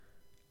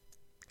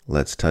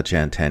Let's touch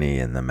antennae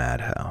in the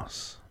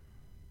madhouse.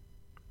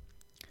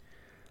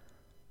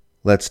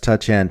 Let's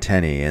touch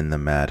antennae in the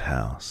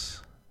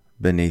madhouse,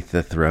 beneath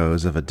the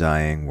throes of a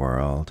dying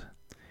world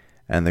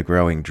and the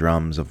growing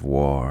drums of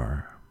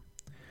war,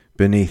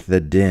 beneath the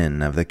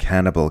din of the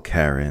cannibal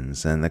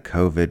Karens and the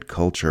COVID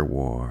culture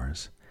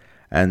wars,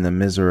 and the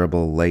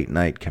miserable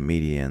late-night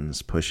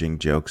comedians pushing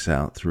jokes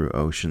out through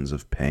oceans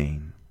of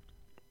pain.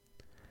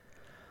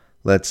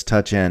 Let's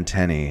touch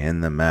antennae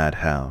in the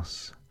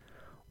madhouse,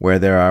 where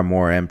there are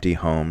more empty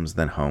homes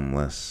than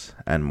homeless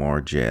and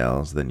more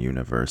jails than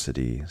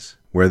universities,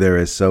 where there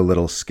is so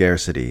little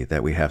scarcity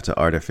that we have to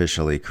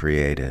artificially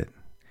create it,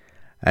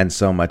 and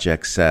so much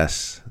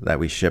excess that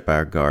we ship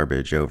our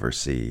garbage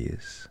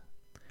overseas,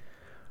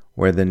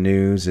 where the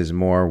news is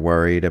more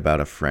worried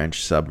about a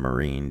French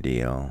submarine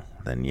deal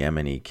than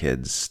Yemeni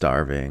kids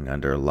starving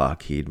under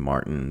Lockheed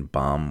Martin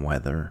bomb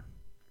weather,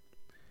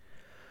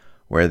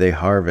 where they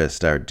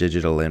harvest our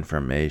digital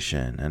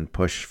information and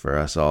push for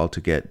us all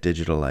to get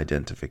digital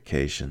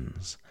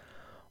identifications,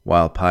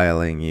 while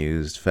piling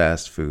used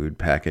fast food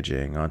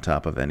packaging on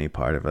top of any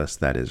part of us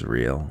that is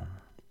real.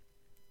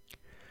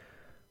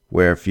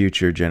 Where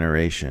future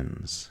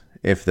generations,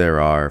 if there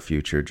are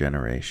future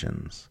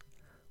generations,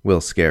 will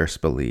scarce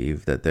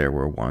believe that there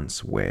were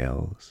once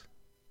whales.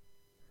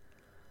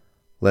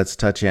 Let's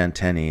touch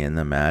antennae in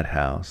the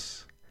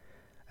madhouse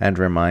and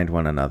remind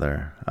one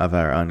another of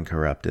our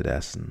uncorrupted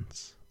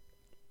essence.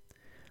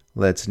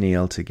 Let's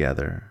kneel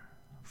together,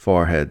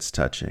 foreheads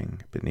touching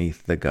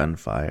beneath the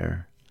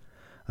gunfire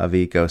of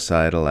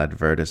ecocidal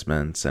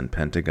advertisements and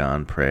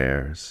Pentagon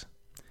prayers,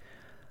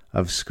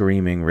 of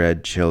screaming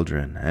red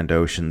children and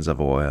oceans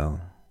of oil,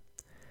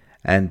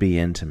 and be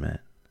intimate,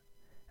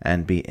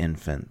 and be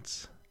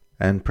infants,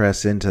 and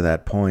press into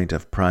that point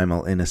of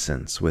primal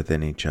innocence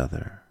within each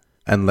other,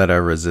 and let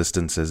our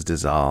resistances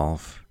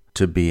dissolve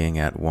to being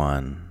at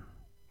one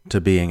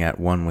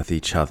with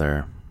each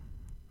other,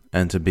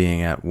 and to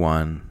being at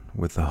one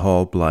with the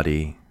whole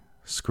bloody,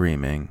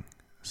 screaming,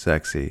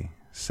 sexy,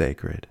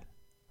 sacred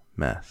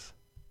mess.